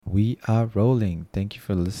We are rolling. Thank you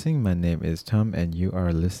for listening. My name is Tom, and you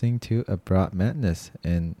are listening to Abroad Madness.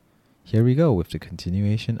 And here we go with the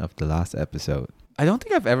continuation of the last episode. I don't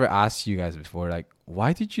think I've ever asked you guys before, like,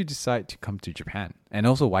 why did you decide to come to Japan? And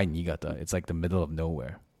also, why Niigata? It's like the middle of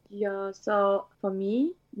nowhere. Yeah, so for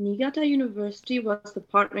me, Niigata University was the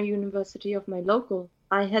partner university of my local.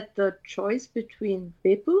 I had the choice between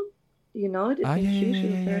Beppu, you know it, it's in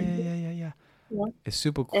Kyushu apparently. Yeah. Yeah. It's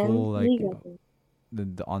super And cool, like, Niigata.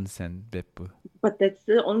 the onsen, Beppu. But that's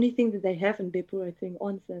the only thing that they have in Beppu, I think,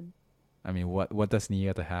 onsen. I mean, what does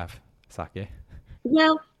Niigata have? Sake?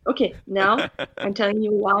 Well, okay, now I'm telling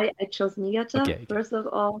you why I chose Niigata. Okay. First of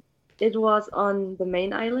all, it was on the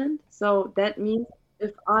main island. So that means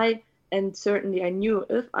and certainly I knew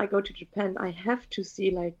if I go to Japan, I have to see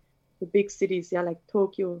like the big cities, yeah, like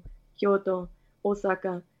Tokyo, Kyoto,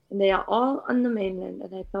 Osaka, and they are all on the mainland.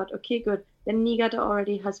 And I thought, okay, good. Then Niigata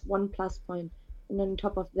already has one plus point. And on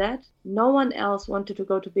top of that, no one else wanted to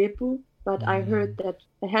go to Beppu, but I heard that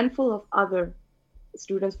a handful of other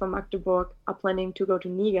students from Magdeburg are planning to go to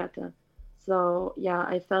Niigata. So yeah,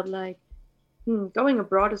 I felt like going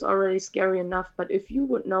abroad is already scary enough, but if you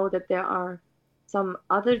would know that there are some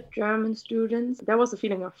other German students, there was a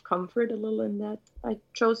feeling of comfort a little in that. I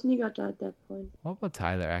chose Niigata at that point. What about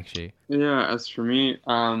Tyler, actually? Yeah, as for me,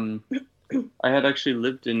 I had actually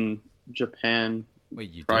lived in Japan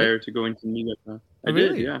prior to going to Niigata. I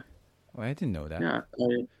did, yeah. Oh, I didn't know that.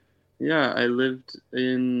 I lived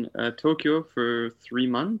in Tokyo for 3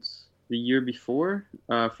 months the year before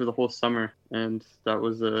for the whole summer, and that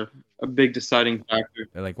was a big deciding factor.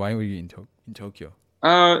 Like, why were you in Tokyo?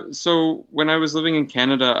 So when I was living in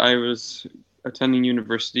Canada, I was attending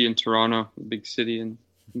university in Toronto, a big city in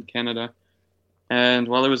Canada. And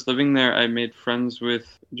while I was living there, I made friends with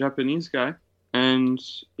a Japanese guy. And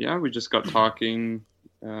yeah, we just got talking,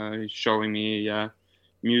 showing me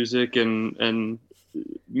music and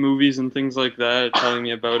movies and things like that, telling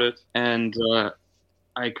me about it. And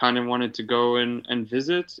I kind of wanted to go and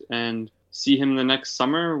visit and see him the next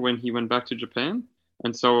summer when he went back to Japan.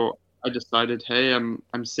 And so I decided, hey,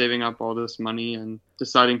 I'm saving up all this money and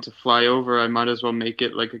deciding to fly over. I might as well make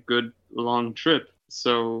it like a good long trip.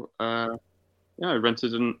 So I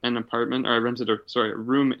rented an apartment, or I rented a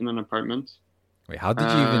room in an apartment. Wait, how did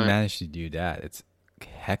you even manage to do that? It's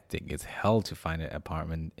hectic. It's hell to find an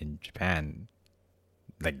apartment in Japan.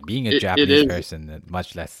 Like being a Japanese person,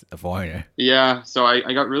 much less a foreigner. Yeah, so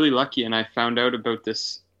I got really lucky and I found out about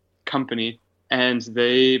this company. And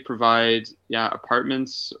they provide,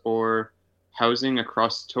 apartments or housing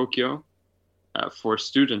across Tokyo for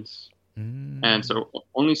students. And so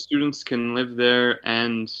only students can live there,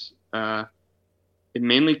 and it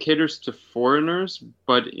mainly caters to foreigners,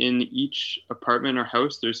 but in each apartment or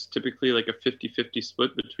house, there's typically like a 50-50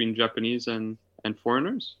 split between Japanese and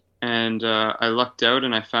foreigners. And I lucked out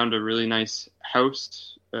and I found a really nice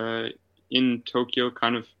house in Tokyo,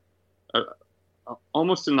 kind of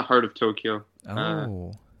almost in the heart of Tokyo. And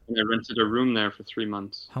I rented a room there for 3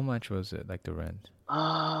 months. How much was it, like the rent?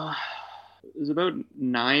 It was about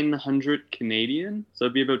 900 Canadian. So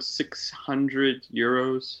it'd be about 600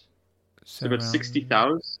 euros. So about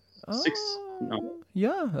 60,000.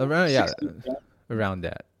 Yeah, around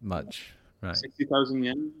that much, right? 60,000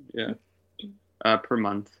 yen, per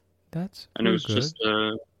month. That's and it was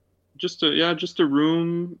good. just a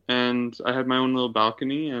room, and I had my own little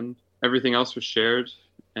balcony, and everything else was shared.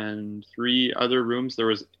 And 3 other rooms. There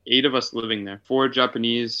was 8 of us living there. 4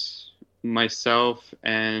 Japanese, myself,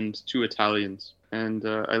 and 2 Italians. And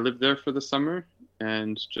I lived there for the summer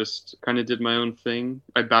and just kind of did my own thing.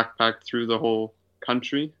 I backpacked through the whole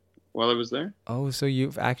country while I was there. Oh, so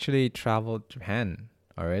you've actually traveled Japan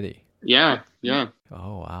already? Yeah.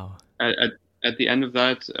 Oh, wow. At the end of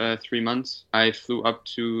that 3 months, I flew up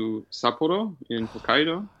to Sapporo in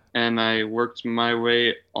Hokkaido, and I worked my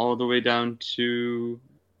way all the way down to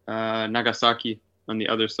Nagasaki on the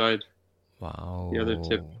other side. Wow. The other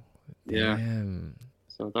tip. Damn. Yeah.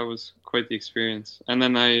 So that was quite the experience. And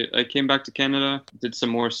then I came back to Canada, did some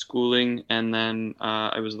more schooling, and then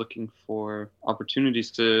I was looking for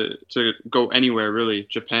opportunities to go anywhere, really.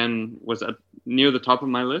 Japan was near the top of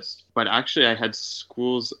my list, but actually I had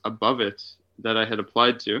schools above it that I had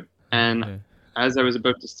applied to. And as I was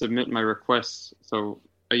about to submit my request, so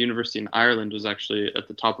a university in Ireland was actually at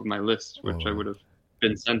the top of my list, which I would have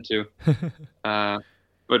been sent to.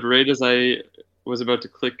 But right as I was about to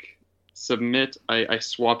click submit, I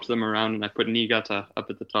swapped them around and I put Niigata up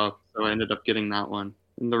at the top. So I ended up getting that one.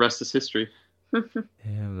 And the rest is history.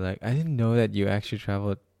 Damn, like, I didn't know that you actually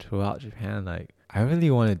traveled throughout Japan. Like, I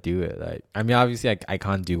really want to do it. Like, I mean, obviously I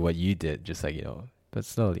can't do what you did, just like, but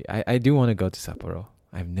slowly. I do want to go to Sapporo.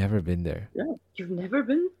 I've never been there. You've never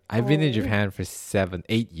been? I've been in Oh. Japan for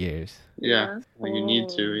 7-8 years. Yeah. Well, you need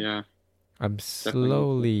to. Oh. Yeah. I'm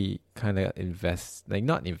slowly kind of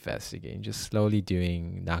not investigating, just slowly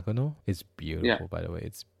doing Nagano. It's beautiful, by the way.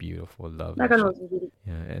 It's beautiful. Love that Nagano shit. is really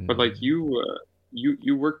Yeah, and But like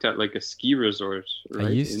you worked at like a ski resort,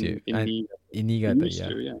 right? used to. In I- Niigata. You Inigata, used yeah.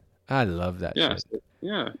 to, yeah. I love that Yeah. shit. So,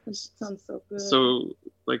 yeah. That sounds so good. So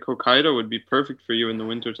like Hokkaido would be perfect for you in the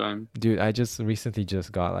wintertime. Dude, I just recently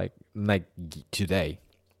just got like today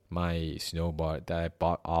my snowboard that I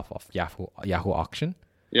bought off of Yahoo auction.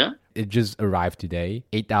 Yeah. It just arrived today.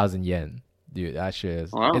 8,000 yen. Dude, that shit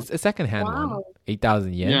is Wow. it's a second-hand one. Wow.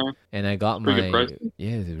 8,000 yen. Yeah. And I got Pretty my good price.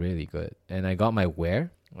 yeah, it's really good. And I got my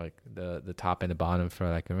wear, like the top and the bottom for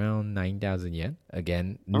like around 9,000 yen.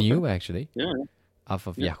 Again, new actually, Yeah. off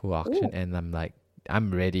of Yeah. Yahoo auction. And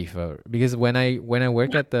I'm ready because when I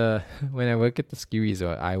work at the ski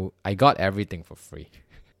resort, I got everything for free.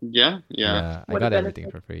 Yeah. Yeah. I What a got everything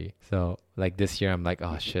benefit. for free. So like this year, I'm like,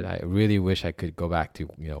 oh shit, I really wish I could go back to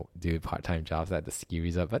do part-time jobs at the ski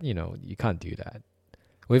resort, but you can't do that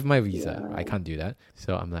with my visa. Yeah. I can't do that.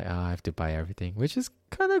 So I'm like, I have to buy everything, which is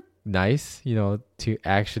kind of nice, to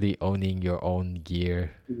actually owning your own gear.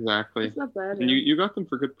 Exactly. It's not bad. And yeah. you got them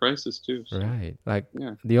for good prices too. So. Right. Like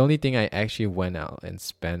Yeah. the only thing I actually went out and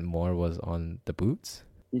spent more was on the boots.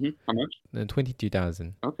 How much?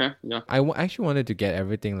 22,000. Okay. Yeah. I actually wanted to get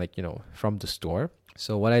everything from the store.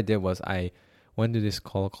 So what I did was I went to this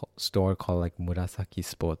store called like Murasaki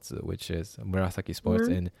Sports, which is Murasaki Sports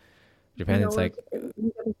Mhm. in Japan. You It's know like, what?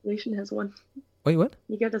 Niigata Station has one. wait, what?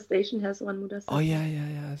 Niigata Station has one Murasaki. Oh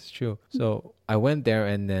yeah, that's true. So I went there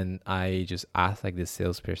and then I just asked like the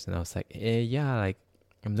salesperson. I was like, yeah, like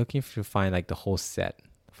I'm looking to find like the whole set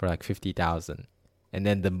for like 50,000. And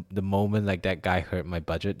then the moment like that guy heard my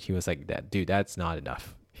budget, he was like, dude, that's not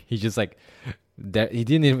enough. He just like that. He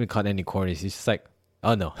didn't even cut any corners. He's just like,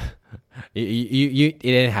 oh no, it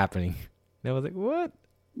ain't happening. And I was like, what?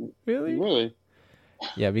 Really? Really?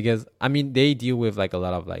 Yeah, because I mean they deal with like a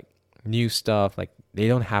lot of like new stuff. Like they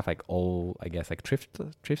don't have like old, I guess like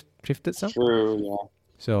thrifted stuff. True. Yeah.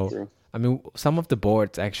 So True. I mean some of the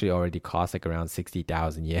boards actually already cost like around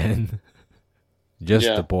 60,000 yen. Just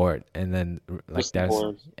Yeah. the board, and then like Just the there's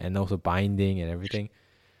board. and also binding and everything.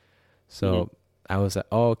 So I was like,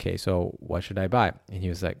 oh, okay, so what should I buy? And he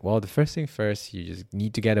was like, well, the first thing first, you just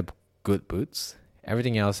need to get a good boots.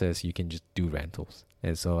 Everything else is you can just do rentals.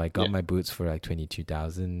 And so I got Yeah. my boots for like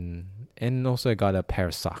 22,000, and also I got a pair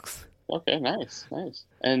of socks. Okay. Nice.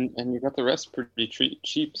 And you got the rest pretty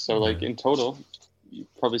cheap. So like in total, you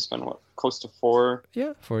probably spent what, close to four.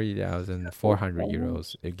 Yeah, 40,400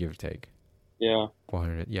 euros, give or take. Yeah.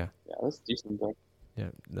 400, yeah. Yeah. That's decent. Though. Yeah,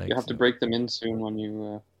 like, You have to break them in soon when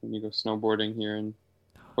you go snowboarding here in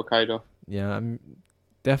Hokkaido. yeah, I'm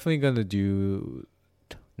definitely gonna do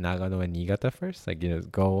Nagano and Niigata first. Like,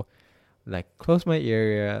 go like close my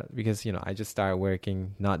area because I just started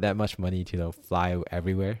working. Not that much money to fly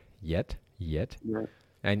everywhere yet. Yeah.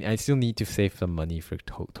 And I still need to save some money for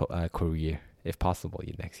Korea if possible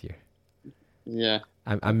next year. Yeah.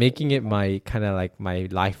 I'm making it my kind of like my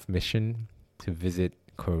life mission to visit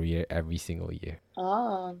Korea every single year.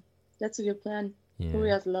 Ah, that's a good plan. Yeah.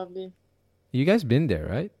 Korea's lovely. You guys been there,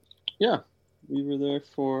 right? Yeah. We were there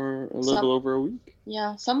for a little over a week.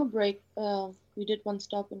 Yeah, summer break. We did one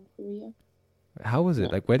stop in Korea. How was it? Yeah.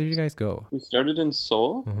 Like, where did you guys go? We started in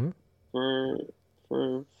Seoul Mm-hmm. for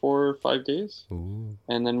 4 or 5 days, Ooh.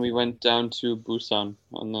 and then we went down to Busan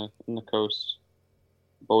on the coast.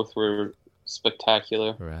 Both were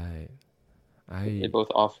spectacular. Right. They both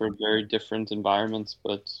offered very different environments,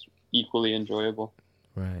 but equally enjoyable.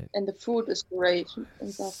 Right. And the food is great in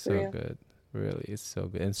South So Korea. good. Really, it's so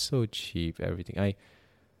good and so cheap. Everything.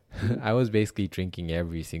 I was basically drinking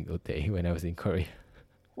every single day when I was in Korea.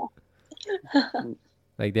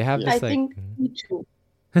 Like they have Yeah. this I like, think me too.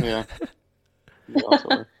 Yeah. We also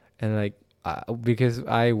were. and like because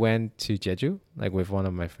I went to Jeju like with one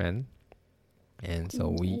of my friends, and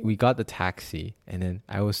so we got the taxi, and then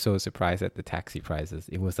I was so surprised at the taxi prices.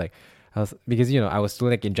 It was like because I was still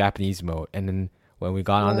like in Japanese mode, and then when we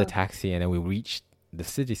got on the Yeah. taxi and then we reached the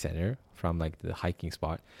city center from like the hiking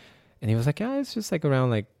spot, and he was like, yeah, it's just like around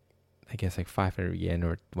like I guess like 500 yen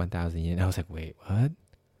or 1,000 yen. I was like, wait, what?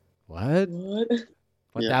 What?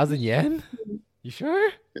 1,000 yen? You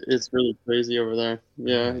sure? It's really crazy over there.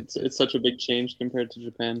 Yeah, it's such a big change compared to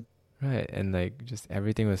Japan. Right, and like just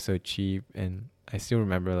everything was so cheap, and I still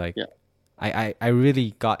remember like Yeah. I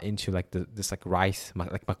really got into like this like rice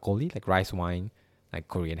like makgeolli, like rice wine like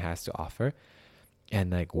Korean has to offer,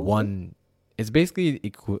 and like one it's basically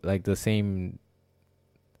like the same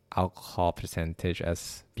alcohol percentage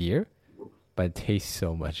as beer, but it tastes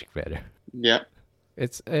so much better. Yeah,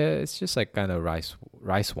 It's just like kind of rice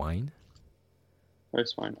wine.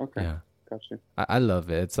 rice wine. Okay, Yeah, gotcha. I love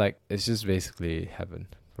it. It's just basically heaven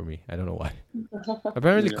for me. I don't know why.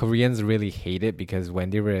 Apparently, Yeah. Koreans really hate it because when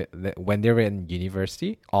they were in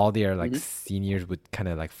university, all their like seniors would kind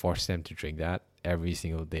of like force them to drink that every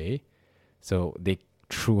single day, so they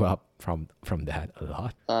threw up from that a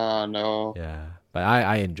lot. No. Yeah, but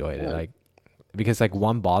I enjoyed it Yeah. like because like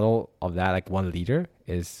one bottle of that, like 1 liter,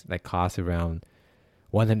 is like costs around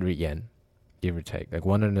 100 yen, give or take, like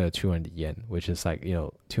 100 or 200 yen, which is like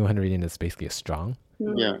 200 yen is basically a strong,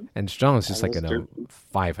 Yeah. and strong is just like That's true.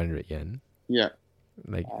 500 yen. Yeah.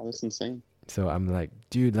 Like Wow, that's insane. so I'm like,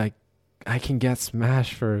 dude, like I can get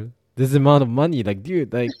smashed for this amount of money, like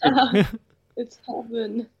dude, like It's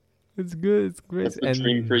heaven. it's good, it's great, That's the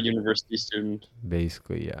dream for a university student.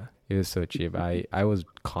 basically, yeah, it was so cheap. I was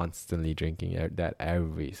constantly drinking that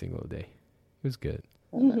every single day. It was good.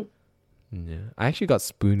 Yeah, I actually got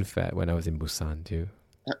spoon fed when I was in Busan too,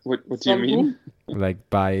 What do you mean? like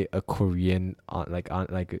by a Korean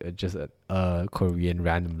just a Korean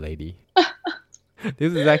random lady.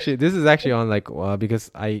 This is actually on like because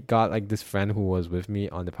I got like this friend who was with me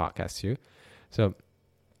on the podcast too. So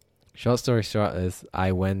short story short is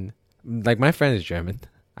I went, like my friend is German.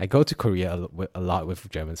 I go to Korea a lot with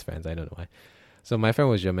German friends. I don't know why. So my friend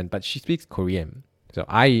was German, but she speaks Korean. So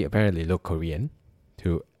I apparently look Korean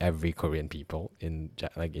to every Korean people in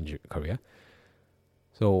Korea.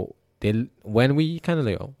 So when we kind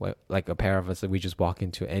of like a pair of us, we just walk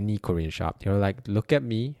into any Korean shop. They're like, look at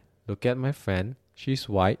me, look at my friend. She's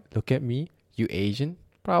white. Look at me. You Asian,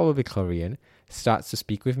 probably Korean. Starts to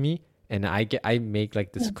speak with me, and I make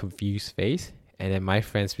like this confused face, and then my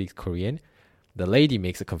friend speaks Korean. The lady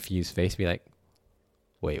makes a confused face, be like,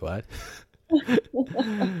 "Wait, what?"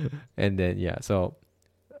 And then so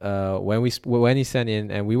when he sent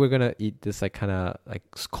in, and we were gonna eat this like kind of like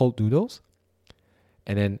cold noodles,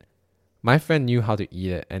 and then my friend knew how to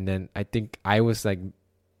eat it, and then I think I was like,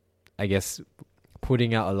 I guess,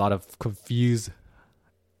 putting out a lot of confused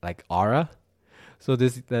like aura. So I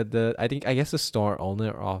guess the store owner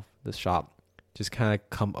of the shop just kind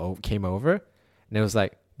of came over, and it was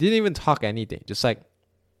like didn't even talk anything, just like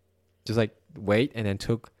wait, and then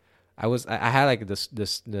took. I had like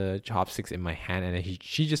the chopsticks in my hand, and then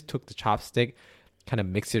she just took the chopstick, kind of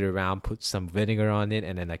mixed it around, put some vinegar on it,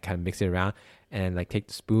 and then like kind of mix it around, and then like take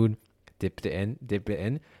the spoon, dip it in,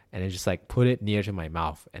 and then just like put it near to my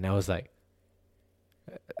mouth, and I was like,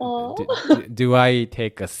 do I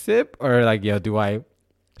take a sip, or like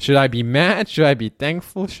should I be mad? Should I be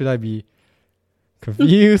thankful? Should I be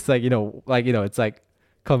confused? It's like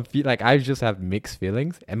confused. Like I just have mixed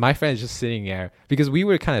feelings, and my friend is just sitting there because we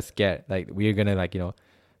were kind of scared, like we were gonna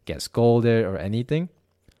get scolded or anything.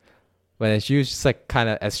 But then she was just like kind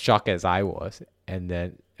of as shocked as I was, and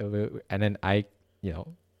then I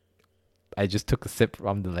I just took a sip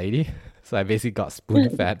from the lady, so I basically got spoon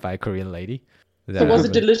fed by a Korean lady. So was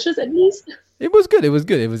it delicious at least? It was good. It was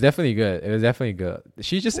good. It was definitely good. It was definitely good.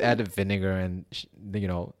 She just added vinegar and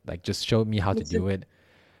like just showed me how to do it.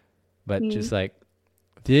 But just like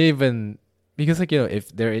didn't even, because like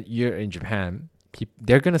if you're in Japan,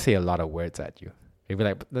 they're gonna say a lot of words at you. They'd be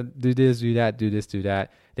like, do this, do that, do this, do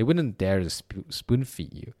that. They wouldn't dare to spoon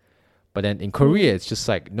feed you. But then in Korea, it's just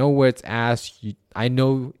like no words asked. I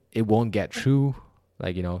know it won't get through.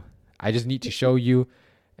 Like I just need to show you,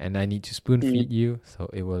 and I need to spoon feed you. So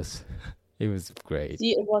it was great.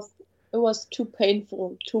 See, it was too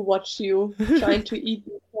painful to watch you trying to eat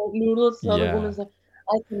cold noodles. So the woman's like,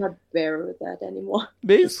 I cannot bear that anymore.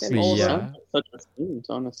 Basically, yeah. Such a experience,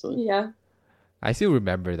 honestly. Yeah. I still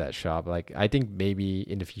remember that shop. Like I think maybe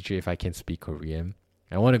in the future, if I can speak Korean,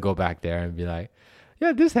 I want to go back there and be like,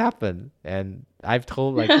 yeah, this happened. And I've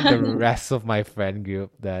told like the rest of my friend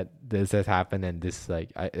group that this has happened, and this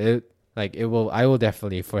I will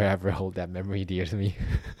definitely forever hold that memory dear to me.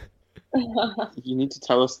 You need to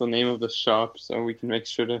tell us the name of the shop so we can make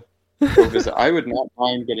sure to go visit. I would not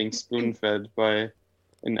mind getting spoon fed by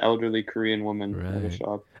an elderly Korean woman at a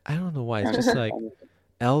shop. I don't know why. It's just like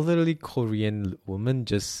elderly Korean women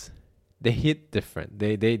they hit different.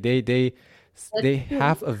 They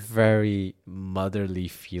have a very motherly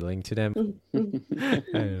feeling to them. I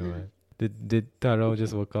don't know why. Did Taro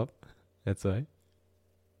just woke up? That's why.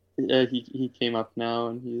 Yeah, he came up now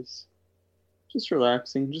and he's just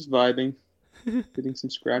relaxing, just vibing, getting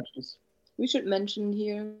some scratches. We should mention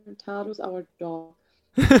here, Taro's our dog.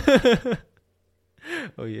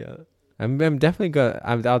 Oh yeah, I'm definitely gonna.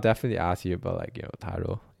 I'll definitely ask you about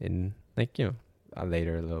Taro in later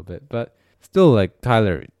a little bit. But still, like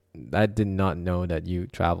Tyler, I did not know that you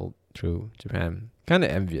traveled through Japan. Kind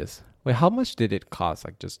of envious. Wait, how much did it cost?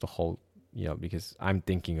 Like just the whole, because I'm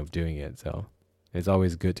thinking of doing it. So it's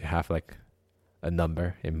always good to have like a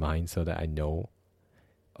number in mind so that I know,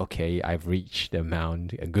 okay, I've reached the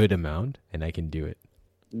amount, a good amount, and I can do it.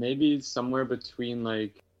 Maybe somewhere between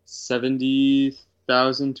like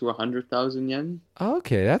 70,000 to 100,000 yen.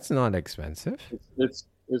 Okay, that's not expensive.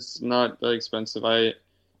 It's not that expensive. I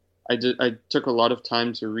took a lot of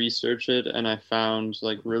time to research it, and I found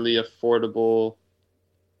like really affordable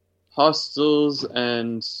hostels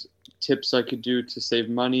and tips I could do to save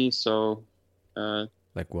money. So,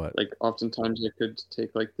 Like what? like oftentimes I could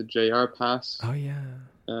take like the JR pass, Oh yeah.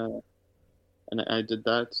 and I did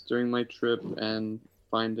that during my trip, and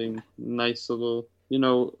finding nice little,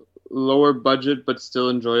 lower budget but still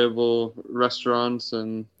enjoyable restaurants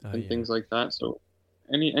and Yeah. things like that. So,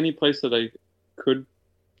 any place that I could,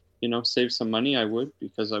 save some money, I would,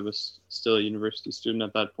 because I was still a university student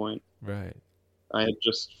at that point. Right. I had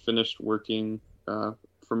just finished working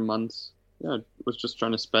for months. Yeah, I was just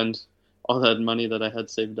trying to spend all that money that I had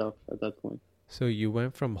saved up at that point. So you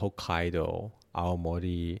went from Hokkaido,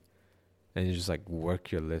 Aomori, and you just like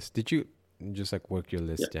work your list. Did you just like work your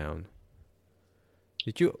list down?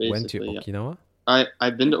 Did you went to Basically, yeah. Okinawa?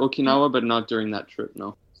 I've been to Okinawa, but not during that trip,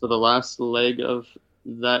 no. So the last leg of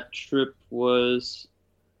that trip was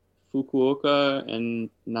Fukuoka and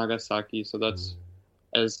Nagasaki. So that's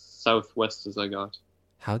as southwest as I got.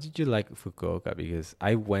 How did you like Fukuoka? Because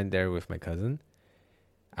I went there with my cousin.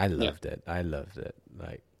 I loved it. I loved it.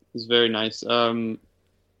 Like It was very nice. The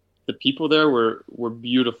people there were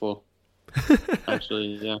beautiful,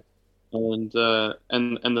 actually. Yeah, and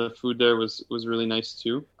the food there was really nice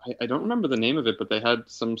too. I don't remember the name of it, but they had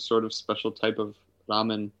some sort of special type of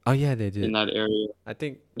ramen. Oh yeah, they did in that area. I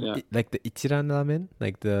think Yeah. like the Ichiran ramen,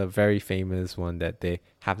 like the very famous one that they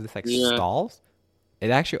have this like stalls. It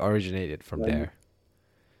actually originated from there.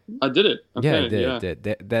 I did it. Okay, Yeah, it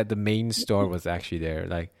did. That the main store was actually there.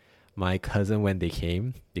 Like my cousin, when they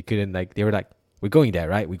came, they couldn't like. They were like, "We're going there,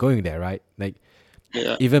 right? We're going there, right?" Like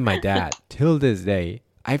even my dad, till this day,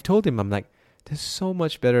 I've told him, I'm like, "There's so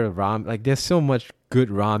much better ramen. Like there's so much good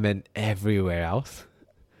ramen everywhere else."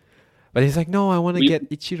 But he's like, "No, I want to get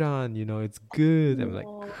Ichiran. It's good." I'm like,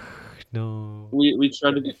 "No." We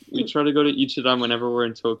try to go to Ichiran whenever we're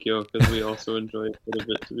in Tokyo, because we also enjoy it quite a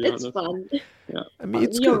bit, to be honest. It's fun. Yeah. I mean,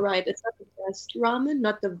 it's You're good. right. It's not the best ramen,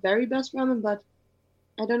 not the very best ramen, but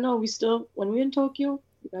I don't know. When we're in Tokyo,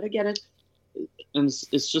 we gotta get it. And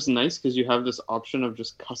it's just nice because you have this option of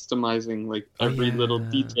just customizing like every little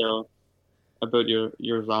detail about your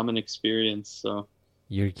ramen experience. So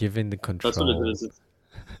you're given the control. That's what it is.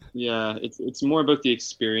 It's more about the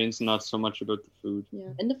experience, not so much about the food. Yeah,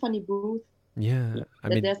 and the funny booth. Yeah, I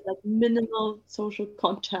mean, there's like minimal social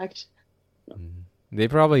contact. They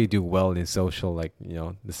probably do well in social, like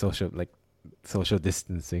the social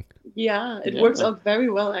distancing. Yeah, it works out very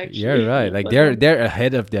well actually. Yeah, right. Like they're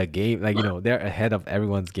ahead of their game. Like they're ahead of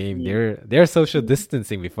everyone's game. They're social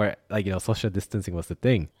distancing before social distancing was the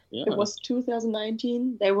thing. Yeah. It was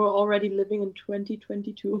 2019. They were already living in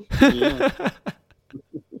 2022. Yeah.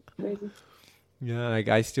 Crazy. Yeah, like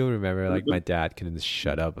I still remember like my dad couldn't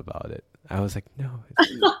shut up about it. I was like, no.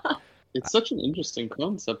 It's such an interesting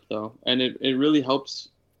concept though, and it really helps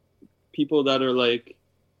people that are like,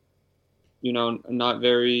 not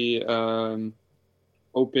very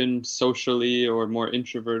open socially, or more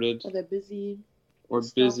introverted, or they're busy.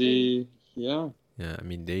 Yeah. Yeah, I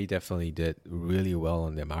mean they definitely did really well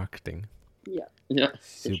on their marketing. Yeah.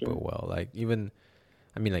 Super well. Like even,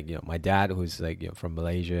 I mean, like my dad, who's like from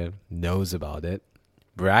Malaysia, knows about it,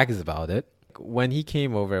 brags about it. When he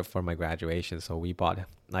came over for my graduation, so we bought,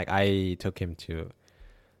 like I took him to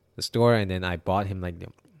the store, and then I bought him like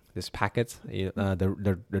this packets, the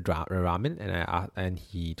ramen, and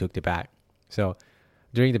he took it back. So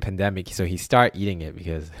during the pandemic, so he started eating it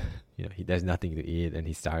because he there's nothing to eat, and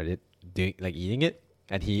he started eating it,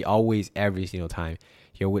 and he always, every single time,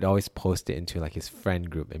 he would always post it into like his friend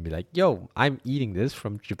group and be like, "Yo, I'm eating this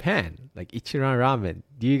from Japan, like Ichiran ramen.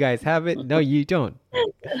 Do you guys have it? No, you don't."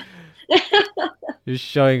 You're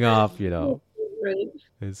showing off, Right.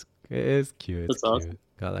 It's cute. It's That's awesome. cute.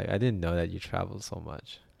 God, like I didn't know that you traveled so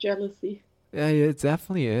much. Jealousy. Yeah, it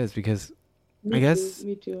definitely is because I guess.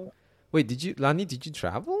 Me too. Wait, Lani, did you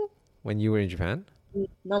travel when you were in Japan?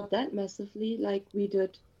 Not that massively. Like we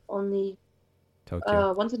did only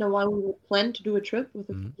Tokyo. once in a while we would plan to do a trip with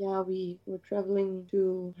we were traveling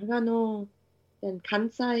to Nagano and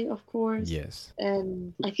Kansai, of course. Yes.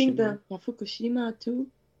 And I think Fukushima too.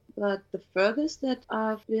 But the furthest that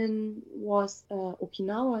I've been was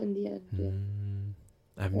Okinawa in the end.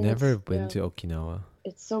 Yeah. I've And never it's, been yeah, to Okinawa.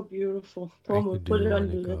 it's so beautiful. I Tomo, could put do it on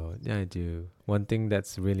want to your list. go. Yeah, I do. One thing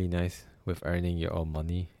that's really nice with earning your own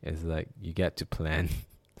money is like you get to plan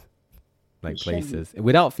like Sure. places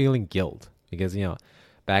without feeling guilt because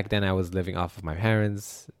back then I was living off of my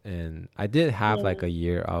parents and I did have Yeah. like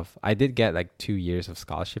I did get like 2 years of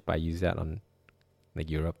scholarship. I used that on like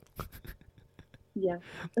Europe. Yeah.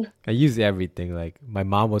 I used everything. Like my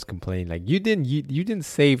mom was complaining, like you didn't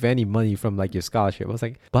save any money from like your scholarship. I was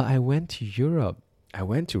like, but I went to Europe. I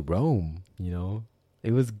went to Rome.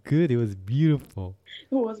 It was good. It was beautiful.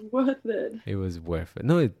 It was worth it. It was worth it.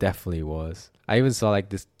 No, it definitely was. I even saw like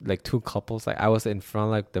this like two couples. Like I was in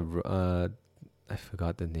front like the I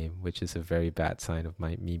forgot the name, which is a very bad sign of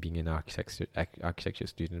me being an architecture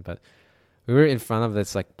student. But we were in front of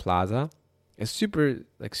this like plaza. It's super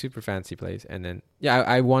fancy place, and then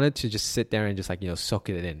I wanted to just sit there and just like soak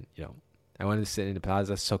it in. I wanted to sit in the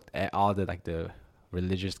plaza, soak all the like the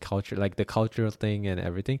religious culture, like the cultural thing and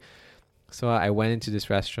everything. So I went into this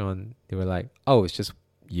restaurant. They were like, "Oh, it's just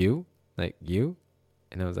you, like you,"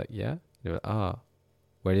 and I was like, "Yeah." They were like, "Oh,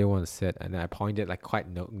 where do you want to sit?" And I pointed like quite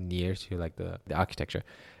near to like the architecture,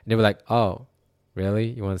 and they were like, "Oh, really?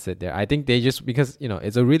 You want to sit there?" I think they just because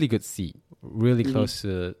it's a really good seat, really close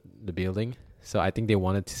to the building. So I think they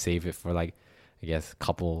wanted to save it for like, I guess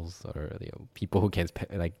couples or people who can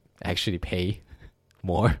like actually pay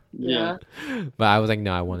more. Yeah. But I was like,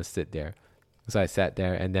 no, I want to sit there. So I sat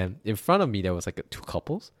there, and then in front of me there was like two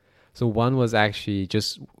couples. So one was actually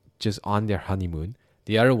just on their honeymoon.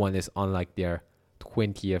 The other one is on like their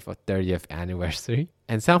 20th or 30th anniversary.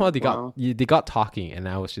 And somehow they got talking, and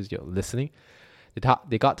I was just listening.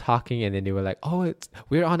 They got talking, and then they were like, "Oh,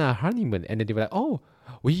 we're on our honeymoon," and then they were like, "Oh,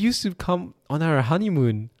 we used to come on our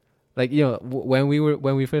honeymoon, like when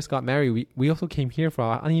we first got married, we also came here for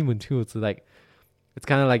our honeymoon too." So like, it's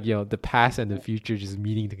kind of like the past and the future just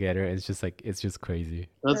meeting together. It's just like it's just crazy.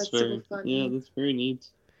 That's That's very super fun. yeah, that's very neat.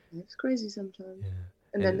 It's crazy sometimes. Yeah.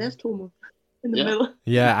 And then And- there's Tomo in the Yeah. middle.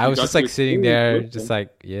 Yeah, I You was got just like to sitting experience there, with just them.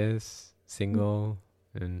 like yes, single,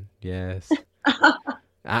 and yes.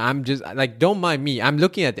 I'm just like, don't mind me. I'm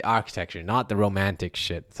looking at the architecture, not the romantic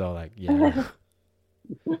shit. So like, yeah.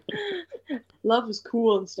 Love is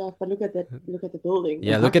cool and stuff, but look at that. Look at the building.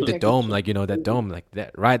 Yeah, look at the architecture. dome, like that dome, like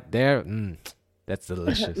that right there. That's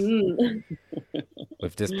delicious. Mm.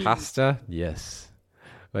 With this pasta, yes.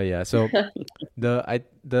 But yeah, so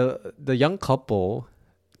the young couple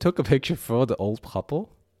took a picture for the old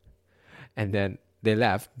couple, and then they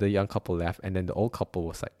left. The young couple left, and then the old couple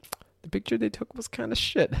was like, the picture they took was kind of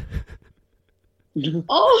shit.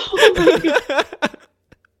 Oh my god.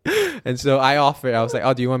 And so I offered. I was like,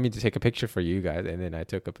 "Oh, do you want me to take a picture for you guys?" And then I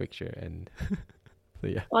took a picture, and so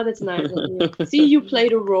yeah, Oh, that's nice of you. See, you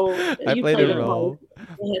played a role. I You played played a role. part.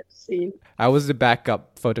 I have seen. I was the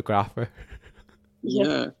backup photographer. Yeah.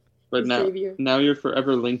 Yeah. But The now savior. you're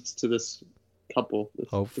forever linked to this couple. This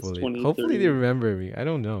Hopefully, 20, hopefully 30. they remember me. I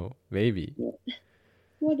don't know. Maybe.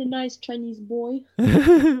 What a nice Chinese boy.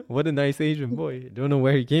 What a nice Asian boy. Don't know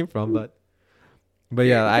where he came from, but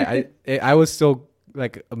yeah, I was so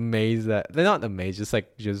like amazed that they're not amazed,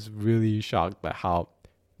 just really shocked by how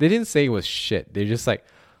they didn't say it was shit. They're just like,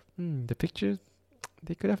 the picture,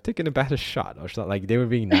 they could have taken a better shot or something. Like they were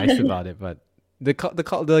being nice about it, but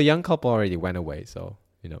the young couple already went away, so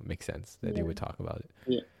it makes sense that they Yeah. would talk about it.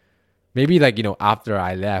 Yeah. Maybe like after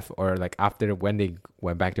I left, or like after when they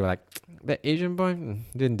went back, they were like, that Asian boy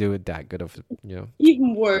didn't do it that good of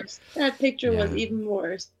Even worse. That picture was Yeah. even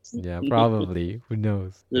worse. Yeah, probably. Who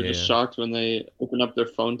knows? They're Yeah. just shocked when they open up their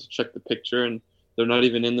phone to check the picture and they're not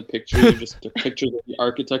even in the picture. They're just they're pictures of the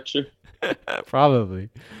architecture. Probably.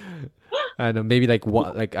 I don't know, maybe like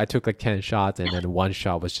one, like I took like 10 shots, and then one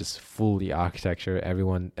shot was just fully architecture.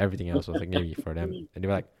 Everything else was like maybe for them, and they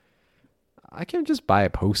were like, I can just buy a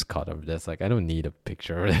postcard of this. Like I don't need a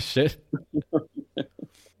picture of that shit.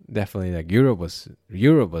 Definitely, like Europe was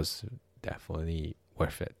definitely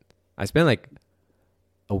worth it. I spent like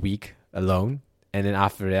a week alone, and then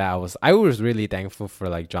after that, I was really thankful for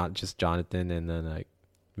like Jonathan, and then like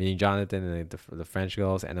meeting Jonathan and like, the French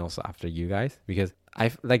girls, and also after you guys, because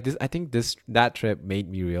I like this. I think that trip made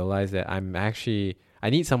me realize that I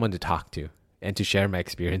need someone to talk to and to share my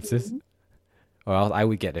experiences, or else I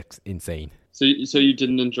would get insane. So you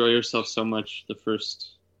didn't enjoy yourself so much the first.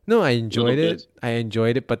 No, I enjoyed Little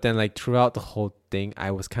it. bit. But then like throughout the whole thing,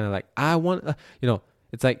 I was kind of like, I want,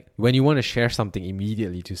 it's like when you want to share something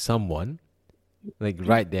immediately to someone, like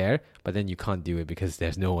right there, but then you can't do it because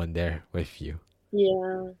there's no one there with you.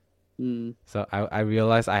 Yeah. Hmm. So I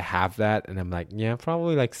realized I have that, and I'm like, yeah,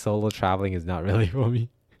 probably like solo traveling is not really for me.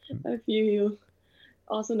 I feel you.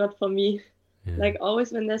 Also not for me. Yeah. Like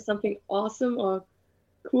always when there's something awesome or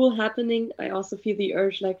cool happening, I also feel the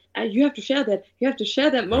urge like, you have to share that. You have to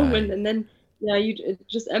share that moment. Right. And then, yeah, it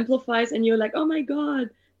just amplifies and you're like, oh my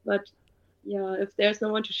God. But yeah, if there's no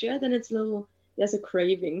one to share, then there's a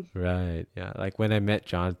craving. Right. Yeah. Like when I met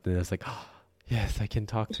Jonathan, I was like, oh, yes, I can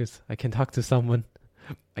talk to someone.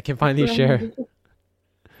 I can finally share.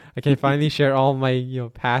 I can finally share all my,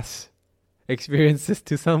 past experiences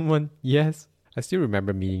to someone. Yes. I still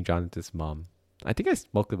remember meeting Jonathan's mom. I think I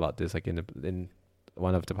spoke about this like in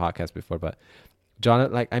one of the podcasts before, but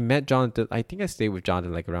I met Jonathan. I think I stayed with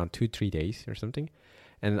Jonathan like around 2-3 days or something,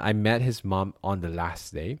 and I met his mom on the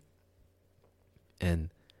last day. And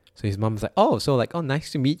so his mom was like, "Oh, so like, oh,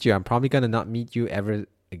 nice to meet you. I'm probably gonna not meet you ever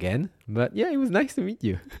again, but yeah, it was nice to meet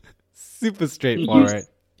you." Super straightforward.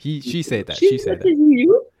 She said that. She said that.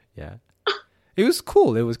 You? Yeah. It was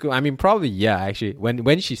cool. It was cool. I mean, probably, yeah, actually.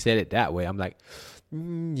 When she said it that way, I'm like,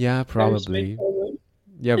 yeah, probably.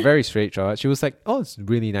 Yeah, very straightforward. She was like, oh, it's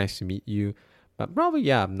really nice to meet you. But probably,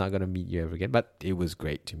 yeah, I'm not going to meet you ever again. But it was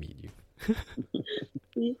great to meet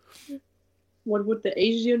you. What would the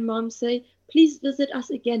Asian mom say? Please visit us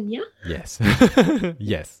again, yeah? Yes.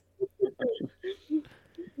 Yes.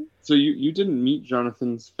 So you didn't meet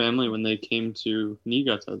Jonathan's family when they came to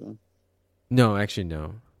Niigata then? No, actually,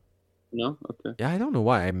 no. No? Okay. Yeah, I don't know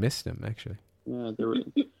why. I missed them, actually. Yeah, they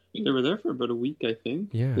were there for about a week, I think.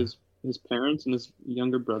 Yeah. His parents and his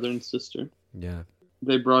younger brother and sister. Yeah.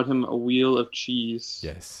 They brought him a wheel of cheese.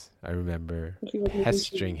 Yes. I remember He was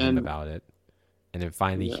pestering him about it. And then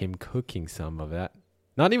finally him cooking some of that.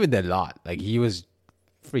 Not even a lot. Like he was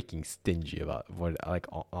freaking stingy about what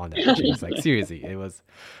on that cheese. Like seriously, it was,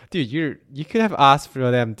 dude. You could have asked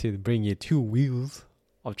for them to bring you 2 wheels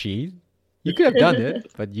of cheese. You could have done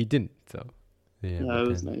it, but you didn't. So Yeah, it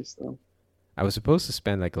was nice though. I was supposed to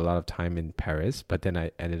spend like a lot of time in Paris, but then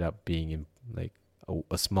I ended up being in like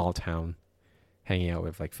a small town, hanging out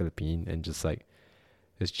with like Philippine and just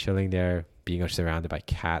chilling there, being surrounded by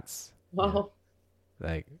cats. Wow. Yeah.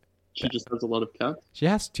 Like she just has a lot of cats. She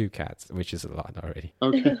has 2 cats, which is a lot already.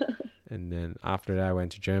 Okay. And then after that, I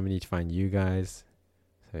went to Germany to find you guys.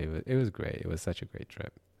 So it was great. It was such a great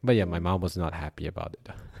trip. But yeah, my mom was not happy about it.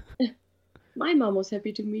 My mom was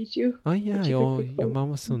happy to meet you. Oh yeah, your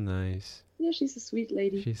mom was so nice. Yeah, she's a sweet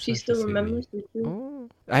lady. She Such a still sweet remembers lady. me too. Oh,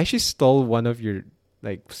 I actually stole one of your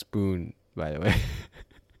spoon, by the way.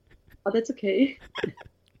 Oh, that's okay.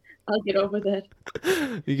 I'll get over that.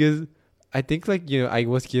 Because I think I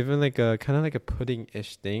was given like a kind of like a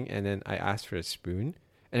pudding-ish thing, and then I asked for a spoon,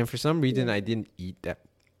 and for some reason I didn't eat that,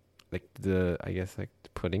 like the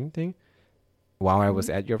pudding thing, while I was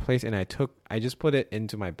at your place, and I just put it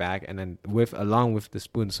into my bag, and then along with the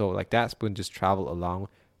spoon, so like that spoon just traveled along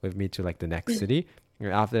with me to like the next city.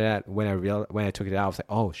 And after that, when I took it out, I was like,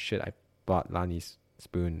 oh shit, I bought Lani's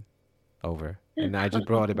spoon over, and I just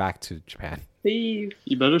brought it back to Japan. Thief.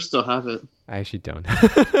 You better still have it. I actually don't.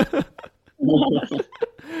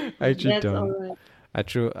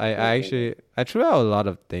 That's all right. I threw out a lot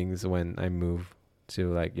of things when I moved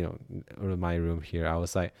to my room here. I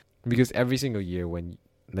was like, because every single year when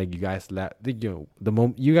you guys left, the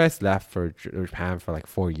moment you guys left for Japan for like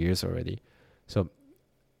 4 years already, so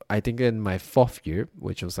I think in my 4th year,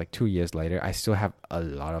 which was like 2 years later, I still have a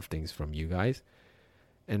lot of things from you guys,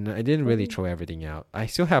 and I didn't really throw everything out. I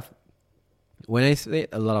still have. When I say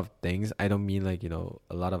a lot of things, I don't mean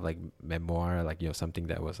a lot of like memoir, something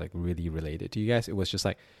that was like really related to you guys. It was just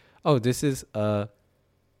like, oh, this is a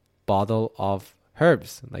bottle of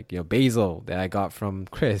herbs, basil that I got from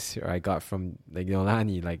Chris, or I got from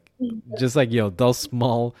Lani, just those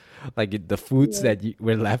small the foods that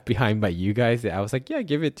were left behind by you guys. That I was like, yeah,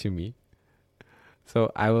 give it to me.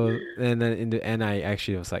 So I will, and then in the end, I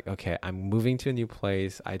actually was like, okay, I'm moving to a new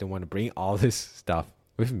place. I don't want to bring all this stuff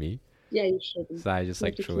with me. Yeah, you shouldn't. So I just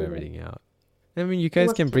threw everything out. I mean, you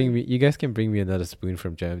guys can bring me another spoon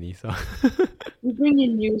from Germany. So we bring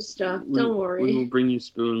you new stuff. Don't worry. We will bring you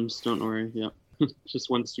spoons. Don't worry. Yeah, just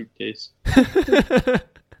one suitcase. Put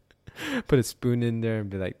a spoon in there and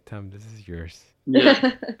be like, Tom, this is yours.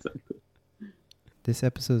 Yeah. Exactly. This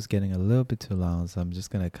episode is getting a little bit too long, so I'm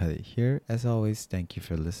just gonna cut it here. As always, thank you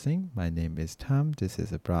for listening. My name is Tom. This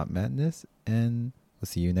is Abroad Madness, and we'll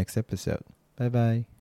see you next episode. Bye bye.